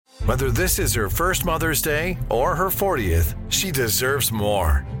Whether this is her first Mother's Day or her 40th, she deserves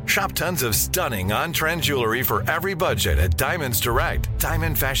more. Shop tons of stunning on-trend jewelry for every budget at Diamonds Direct.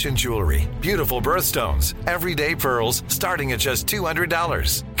 Diamond fashion jewelry, beautiful birthstones, everyday pearls starting at just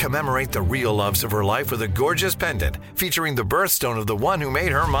 $200. Commemorate the real loves of her life with a gorgeous pendant featuring the birthstone of the one who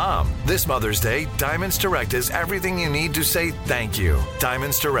made her mom. This Mother's Day, Diamonds Direct is everything you need to say thank you.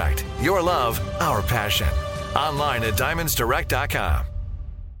 Diamonds Direct. Your love, our passion. Online at diamondsdirect.com.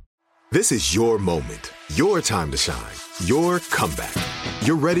 This is your moment, your time to shine, your comeback.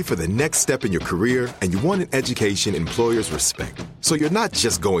 You're ready for the next step in your career, and you want an education employers respect. So you're not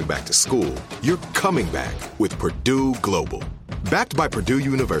just going back to school, you're coming back with Purdue Global. Backed by Purdue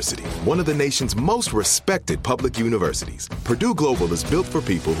University, one of the nation's most respected public universities, Purdue Global is built for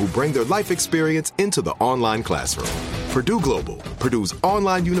people who bring their life experience into the online classroom. Purdue Global, Purdue's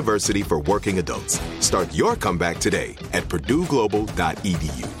online university for working adults. Start your comeback today at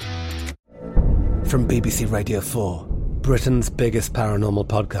purdueglobal.edu. From BBC Radio 4, Britain's biggest paranormal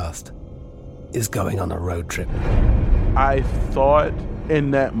podcast is going on a road trip. I thought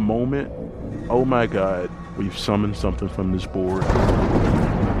in that moment, oh my God, we've summoned something from this board.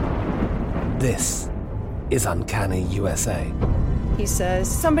 This is Uncanny USA. He says,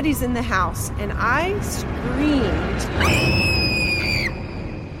 somebody's in the house, and I screamed.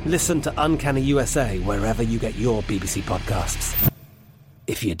 Listen to Uncanny USA wherever you get your BBC podcasts,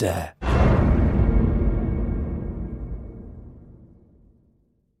 if you dare.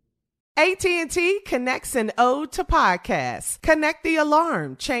 AT&T connects an ode to podcasts. Connect the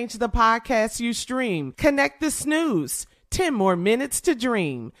alarm. Change the podcast you stream. Connect the snooze. 10 more minutes to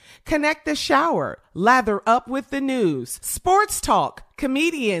dream. Connect the shower. Lather up with the news. Sports talk,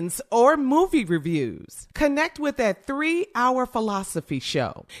 comedians, or movie reviews. Connect with that 3-hour philosophy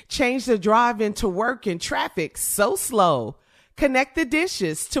show. Change the drive into work in traffic so slow. Connect the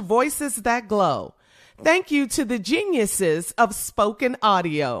dishes to voices that glow. Thank you to the geniuses of spoken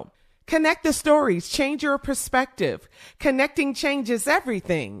audio. Connect the stories, change your perspective. Connecting changes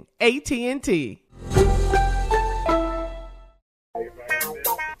everything. AT&T.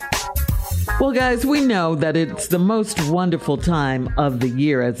 Well, guys, we know that it's the most wonderful time of the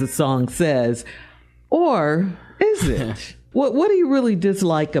year, as the song says. Or is it? What do you really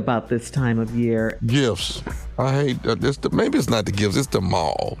dislike about this time of year? Gifts. I hate this. Maybe it's not the gifts. It's the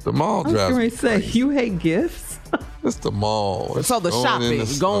mall. The mall drives me crazy. You hate gifts? It's the mall. So the shopping,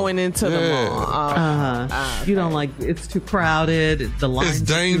 going into the mall. You don't like, it's too crowded. The lines It's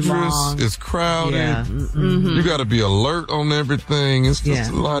dangerous. It's crowded. Yeah. Mm-hmm. You got to be alert on everything. It's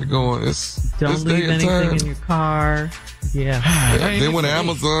just a lot going. Don't leave anything in your car. Yeah. Then when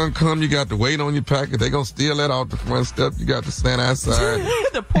Amazon come, you got to wait on your packet. They gonna steal that off the front step. You got to stand outside.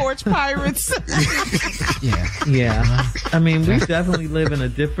 The porch pirates. Yeah. I mean, we definitely live in a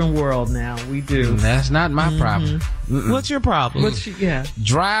different world now. We do. That's not my problem. What's your problem?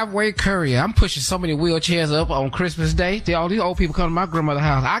 Driveway courier. I'm pushing so many wheelchairs up on Christmas Day. All these old people come to my grandmother's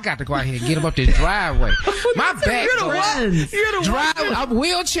house. I got to go out here and get them up this driveway. My back door. I'm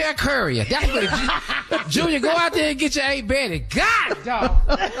wheelchair courier. That's what Junior, go out there and get your 8-Betty. God, dog.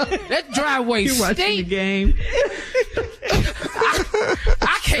 That driveway You're watching the game.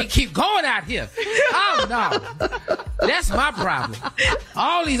 I can't keep going out here. Oh, no. That's my problem.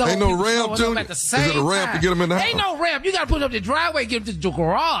 All these old Ain't no people ramp, showing up at the same Is it a ramp time. to get them in the house? Ain't no ramp. You got to put up the driveway, get them to the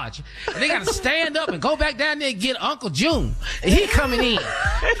garage. And they got to stand up and go back down there and get Uncle June. And he coming in.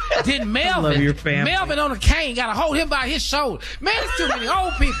 Then Melvin. Love your family. Melvin on a cane. Got to hold him by his shoulder. Man, it's too many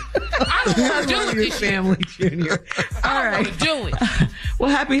old people. I don't want to do it this family, Junior. All right. want to do it. Well,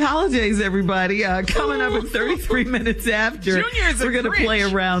 happy holidays, everybody. Coming up in 33 minutes after, we're going to play a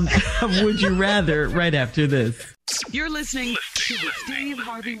round of Would You Rather right after this. You're listening to the Steve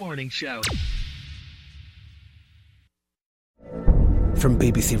Harvey Morning Show. From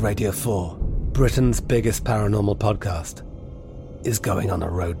BBC Radio 4, Britain's biggest paranormal podcast is going on a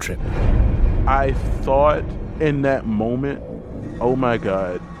road trip. I thought in that moment, oh my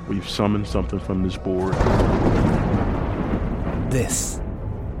God, we've summoned something from this board. This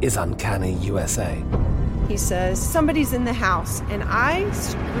is Uncanny USA. He says, somebody's in the house, and I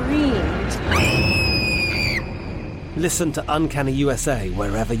screamed. Listen to Uncanny USA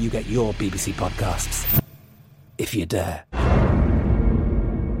wherever you get your BBC podcasts, if you dare.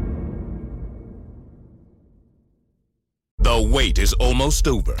 The wait is almost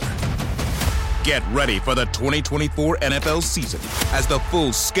over. Get ready for the 2024 NFL season as the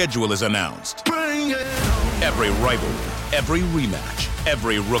full schedule is announced. Every rivalry, every rematch,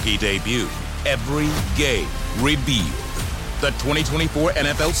 every rookie debut, every game revealed. The 2024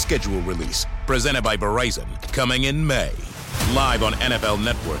 NFL schedule release, presented by Verizon, coming in May. Live on NFL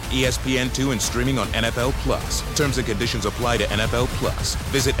Network, ESPN2, and streaming on NFL Plus. Terms and conditions apply to NFL Plus.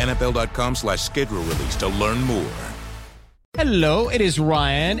 Visit NFL.com/schedule release to learn more. Hello, it is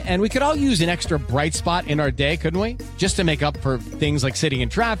Ryan, and we could all use an extra bright spot in our day, couldn't we? Just to make up for things like sitting in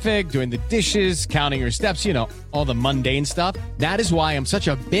traffic, doing the dishes, counting your steps, you know, all the mundane stuff. That is why I'm such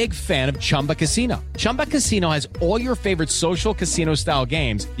a big fan of Chumba Casino. Chumba Casino has all your favorite social casino-style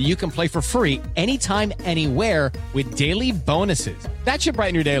games that you can play for free anytime, anywhere with daily bonuses. That should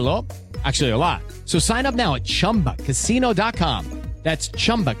brighten your day a little. Actually, a lot. So sign up now at ChumbaCasino.com. That's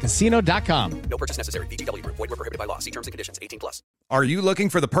ChumbaCasino.com. No purchase necessary. VGW Group. Void where prohibited by law. See terms and conditions. 18+. Are you looking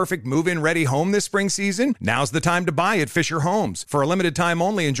for the perfect move-in ready home this spring season? Now's the time to buy at Fisher Homes. For a limited time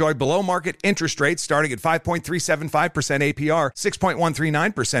only, enjoy below-market interest rates starting at 5.375% APR,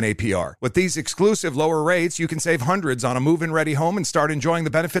 6.139% APR. With these exclusive lower rates, you can save hundreds on a move-in ready home and start enjoying the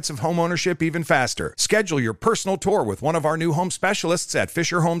benefits of homeownership even faster. Schedule your personal tour with one of our new home specialists at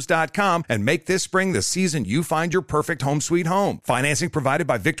FisherHomes.com and make this spring the season you find your perfect home sweet home. Financing provided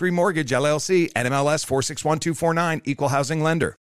by Victory Mortgage, LLC, NMLS 461249, Equal Housing Lender.